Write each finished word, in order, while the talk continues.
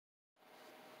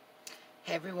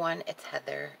Hey everyone, it's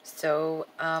Heather. So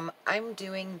I'm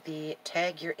doing the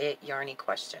Tag Your It Yarny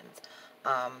questions.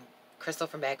 Um, Crystal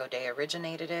from Bag O' Day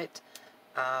originated it,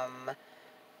 um,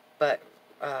 but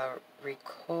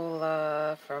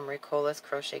Ricola from Ricola's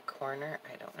Crochet Corner,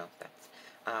 I don't know if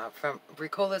that's from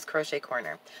Ricola's Crochet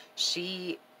Corner,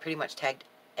 she pretty much tagged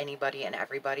anybody and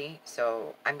everybody,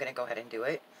 so I'm going to go ahead and do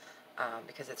it.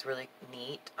 Because it's really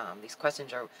neat. These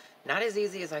questions are not as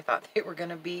easy as I thought they were going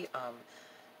to be.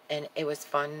 And it was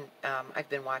fun. I've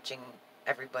been watching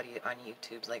everybody on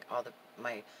YouTube's like all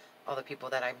the people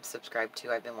that I'm subscribed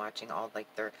to. I've been watching all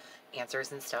like their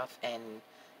answers and stuff, and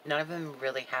none of them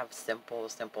really have simple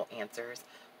answers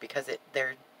because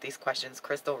they're these questions.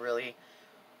 Crystal really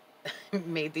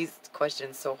made these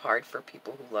questions so hard for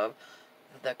people who love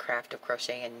the craft of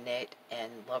crochet and knit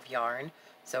and love yarn.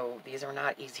 So these are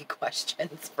not easy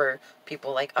questions for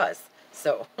people like us.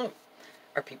 So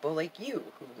are people like you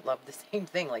who love the same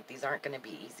thing. Like these aren't going to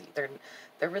be easy. They're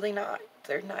really not.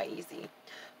 They're not easy.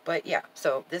 But yeah,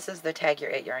 so this is the Tag Your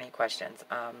It Yarny questions.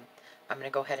 I'm going to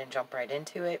go ahead and jump right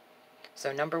into it.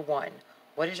 So number one,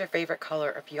 what is your favorite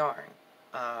color of yarn?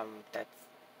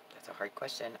 That's a hard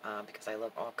question because I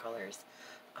love all colors.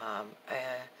 Um, I,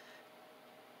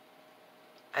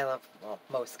 I love, well,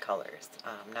 most colors.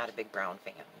 I'm not a big brown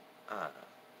fan, uh,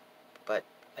 but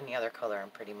any other color I'm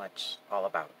pretty much all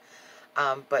about.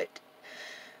 But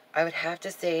I would have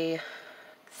to say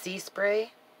sea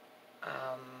spray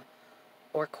um,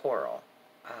 or coral.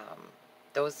 Um,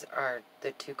 those are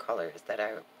the two colors that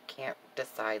I can't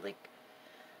decide. Like,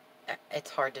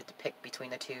 it's hard to pick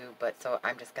between the two, but so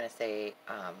I'm just going to say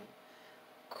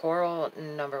coral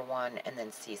number one and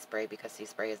then sea spray because sea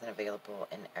spray isn't available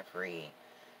in every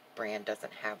brand,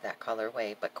 doesn't have that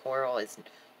colorway, but coral is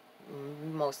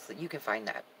mostly, you can find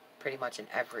that pretty much in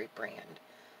every brand.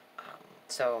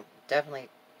 So definitely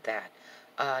that.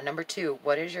 Number two,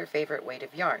 what is your favorite weight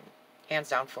of yarn? Hands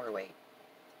down, 4-weight.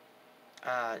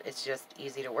 It's just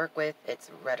easy to work with. It's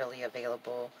readily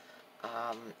available,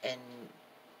 and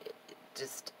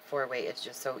just 4-weight is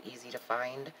just so easy to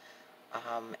find.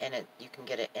 And you can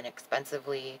get it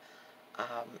inexpensively,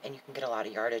 and you can get a lot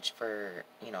of yardage for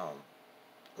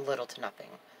little to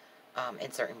nothing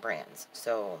in certain brands.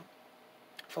 So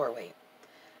 4-weight.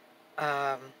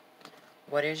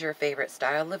 What is your favorite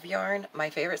style of yarn? My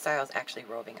favorite style is actually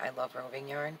roving. I love roving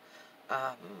yarn.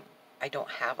 Um, I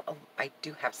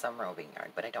do have some roving yarn,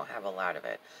 but I don't have a lot of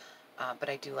it. But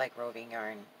I do like roving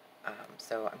yarn,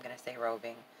 so I'm going to say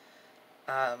roving.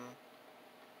 Um,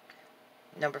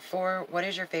 Number four, what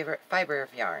is your favorite fiber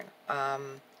of yarn?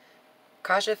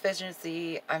 Cost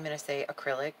efficiency, I'm going to say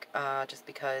acrylic, just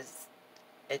because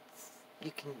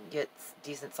you can get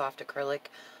decent soft acrylic,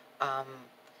 um,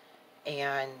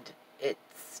 and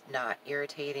it's not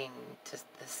irritating to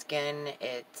the skin.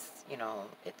 It's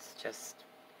just,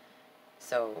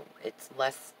 so it's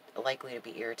less likely to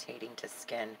be irritating to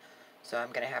skin. So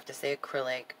I'm going to have to say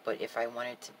acrylic, but if I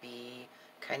wanted to be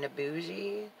kind of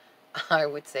bougie, I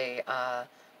would say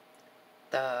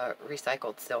the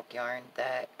recycled silk yarn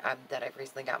that I've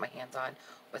recently got my hands on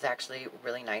was actually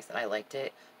really nice and I liked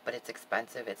it, but it's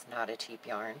expensive. It's not a cheap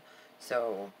yarn.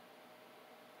 So,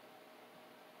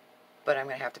 but I'm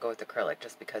going to have to go with acrylic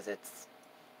just because it's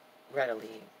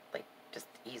readily, like, just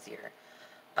easier.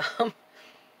 Um,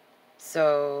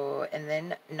 so, and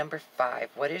then number five,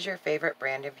 what is your favorite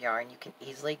brand of yarn you can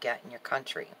easily get in your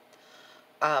country?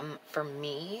 For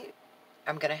me,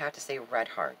 I'm going to have to say Red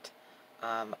Heart.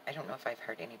 I don't know if I've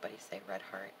heard anybody say Red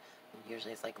Heart.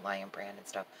 Usually it's like Lion Brand and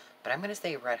stuff. But I'm going to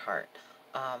say Red Heart.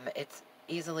 It's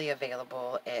easily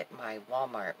available at my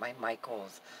Walmart, my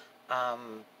Michaels.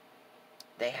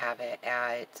 They have it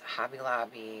at Hobby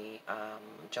Lobby.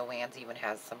 Joann's even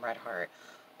has some Red Heart.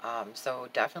 So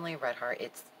definitely Red Heart.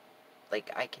 It's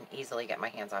like I can easily get my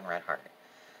hands on Red Heart.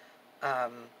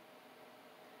 Um,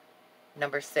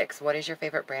 Number six, what is your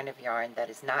favorite brand of yarn that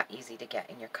is not easy to get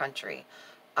in your country?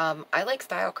 I like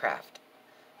Stylecraft.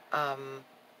 Um,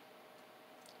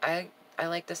 I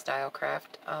like the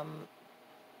Stylecraft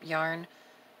yarn.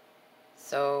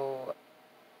 So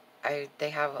they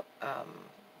have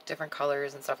different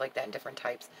colors and stuff like that and different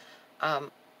types.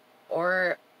 Um,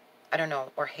 or I don't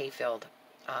know, or Hayfield.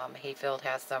 Hayfield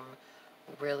has some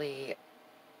really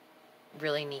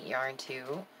really neat yarn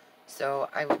too. So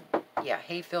yeah,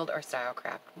 Hayfield or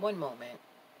Stylecraft. One moment.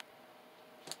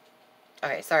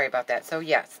 Alright, sorry about that. So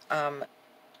yes,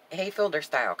 Hayfield or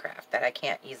Stylecraft that I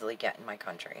can't easily get in my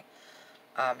country,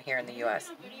 here in the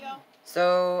U.S.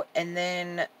 So, and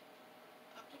then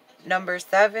number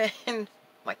seven,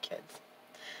 my kids.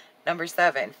 Number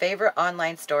seven, favorite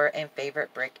online store and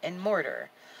favorite brick and mortar.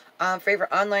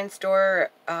 Favorite online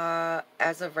store,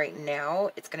 as of right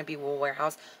now, it's going to be Wool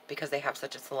Warehouse because they have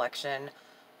such a selection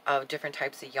of different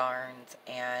types of yarns,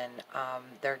 and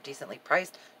they're decently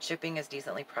priced. Shipping is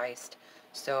decently priced.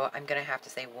 So I'm going to have to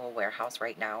say Wool Warehouse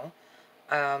right now.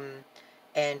 Um,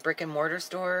 and brick and mortar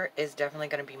store is definitely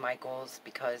going to be Michael's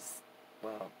because,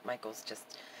 well, Michael's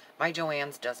just, my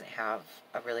Joann's doesn't have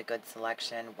a really good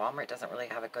selection. Walmart doesn't really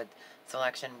have a good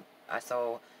selection.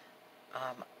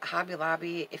 Hobby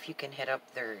Lobby, if you can hit up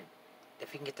their,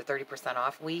 if you can get the 30%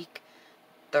 off week,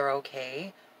 they're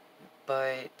okay.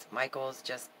 But Michael's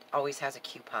just always has a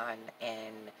coupon,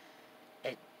 and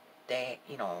it,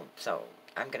 so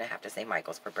I'm going to have to say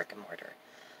Michael's for brick and mortar.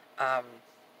 Um,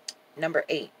 Number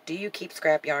 8, do you keep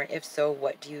scrap yarn? If so,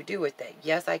 what do you do with it?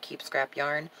 Yes, I keep scrap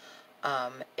yarn.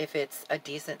 If it's a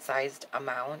decent sized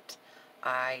amount,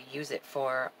 I use it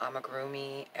for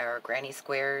amigurumi or granny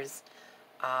squares,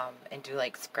 and do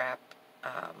like scrap.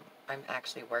 I'm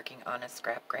actually working on a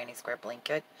scrap granny square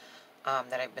blanket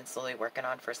that I've been slowly working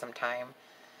on for some time.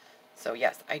 So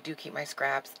yes, I do keep my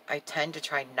scraps. I tend to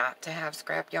try not to have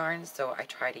scrap yarn, so I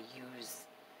try to use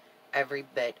every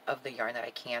bit of the yarn that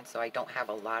I can, so I don't have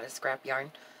a lot of scrap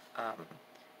yarn,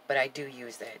 but I do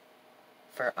use it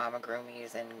for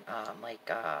amigurumis and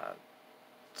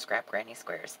scrap granny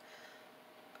squares.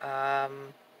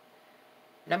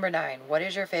 Number 9, what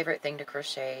is your favorite thing to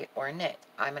crochet or knit?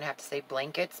 I'm gonna have to say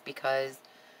blankets because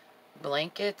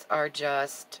blankets are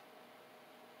just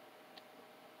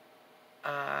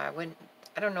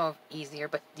I don't know if easier,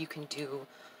 but you can do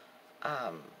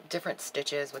different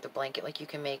stitches with a blanket. Like you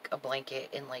can make a blanket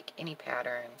in like any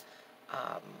pattern.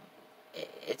 Um,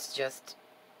 it's just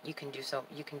you can do so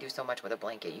much with a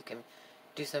blanket. You can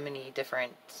do so many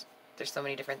different. There's so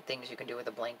many different things you can do with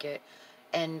a blanket,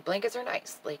 and blankets are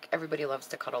nice. Like everybody loves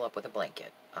to cuddle up with a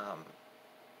blanket.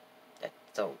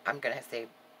 So I'm gonna say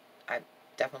I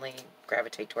definitely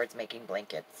gravitate towards making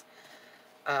blankets.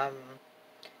 Um,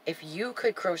 if you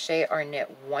could crochet or knit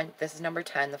one, this is number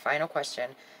 10, the final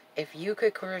question. If you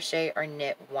could crochet or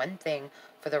knit one thing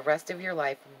for the rest of your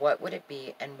life, what would it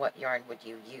be and what yarn would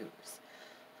you use?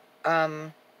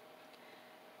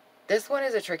 This one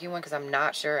is a tricky one because I'm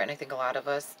not sure, and I think a lot of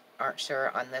us aren't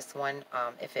sure on this one,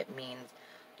 if it means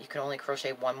you can only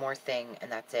crochet one more thing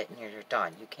and that's it and you're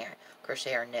done. You can't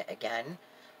crochet or knit again.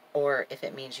 Or if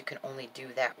it means you can only do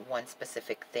that one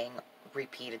specific thing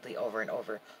repeatedly over and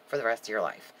over for the rest of your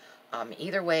life.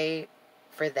 Either way,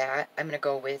 for that, I'm going to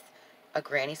go with a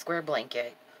granny square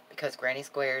blanket because granny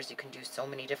squares, you can do so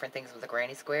many different things with a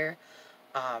granny square.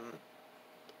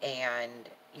 And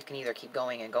you can either keep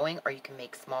going and going, or you can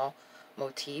make small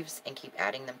motifs and keep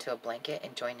adding them to a blanket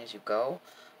and join as you go.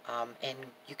 And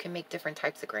you can make different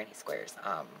types of granny squares.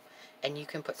 And you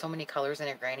can put so many colors in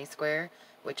a granny square,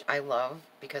 which I love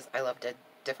because I love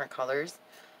different colors.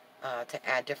 To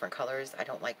add different colors, I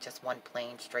don't like just one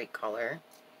plain straight color.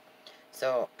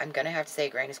 So I'm going to have to say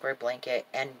granny square blanket,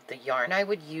 and the yarn I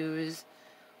would use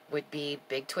would be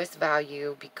Big Twist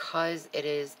Value because it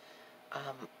is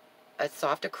a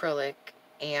soft acrylic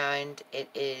and it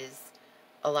is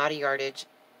a lot of yardage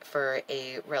for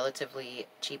a relatively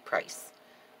cheap price.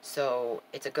 So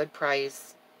it's a good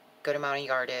price, good amount of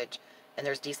yardage, and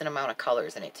there's decent amount of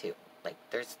colors in it too. Like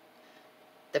there's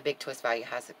the Big Twist Value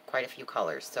has quite a few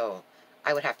colors, so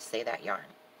I would have to say that yarn.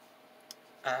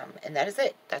 And that is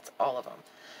it. That's all of them.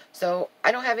 So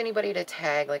I don't have anybody to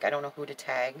tag. Like I don't know who to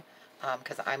tag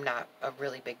because I'm not a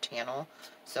really big channel.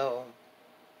 So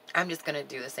I'm just going to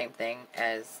do the same thing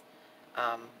as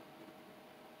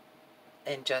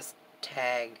and just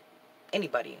tag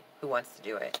anybody who wants to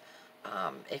do it.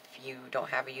 If you don't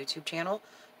have a YouTube channel,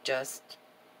 just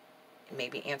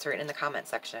maybe answer it in the comment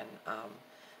section.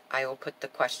 I will put the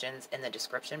questions in the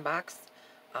description box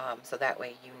so that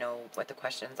way you know what the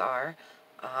questions are.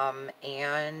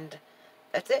 And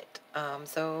that's it.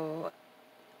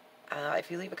 If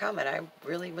you leave a comment, I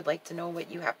really would like to know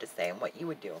what you have to say and what you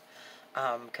would do,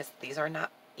 because these are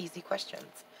not easy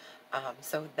questions.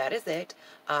 So that is it.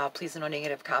 Please no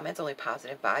negative comments, only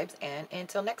positive vibes, and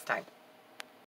until next time.